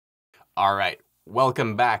All right,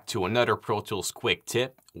 welcome back to another Pro Tools quick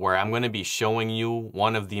tip where I'm going to be showing you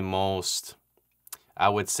one of the most, I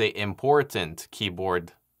would say, important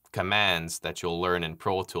keyboard commands that you'll learn in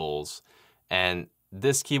Pro Tools. And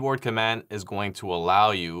this keyboard command is going to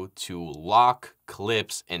allow you to lock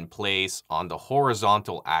clips in place on the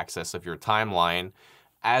horizontal axis of your timeline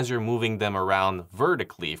as you're moving them around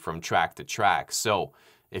vertically from track to track. So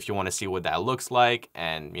if you want to see what that looks like,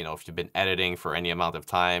 and if you've been editing for any amount of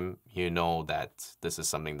time, you know that this is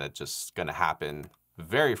something that's just going to happen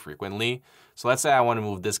very frequently. So let's say I want to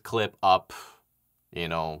move this clip up,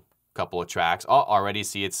 couple of tracks. Oh, already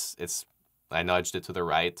see I nudged it to the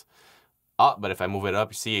right. Oh, but if I move it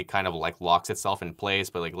up, you see it kind of like locks itself in place.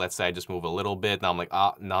 But like, let's say I just move a little bit. Now I'm like,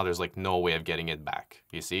 now there's like no way of getting it back.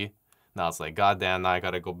 You see? Now it's like, goddamn, now I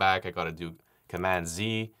got to go back. I got to do Command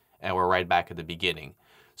Z, and we're right back at the beginning.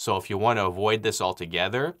 So if you want to avoid this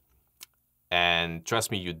altogether, and trust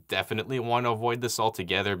me, you definitely want to avoid this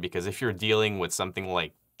altogether, because if you're dealing with something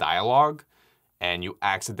like dialogue and you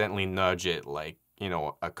accidentally nudge it like,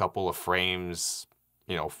 a couple of frames,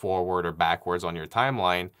 forward or backwards on your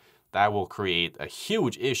timeline, that will create a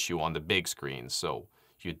huge issue on the big screen. So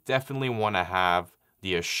you definitely want to have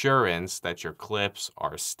the assurance that your clips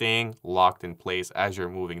are staying locked in place as you're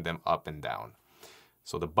moving them up and down.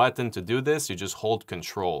 So the button to do this, you just hold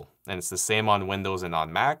Control. And it's the same on Windows and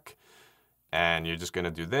on Mac. And you're just going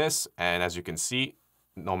to do this. And as you can see,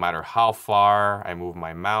 no matter how far I move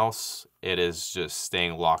my mouse, it is just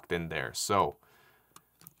staying locked in there. So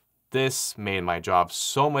this made my job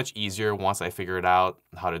so much easier once I figured out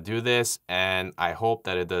how to do this. And I hope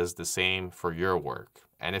that it does the same for your work.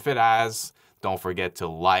 And if it has, don't forget to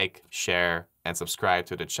like, share, and subscribe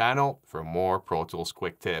to the channel for more Pro Tools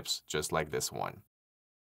quick tips just like this one.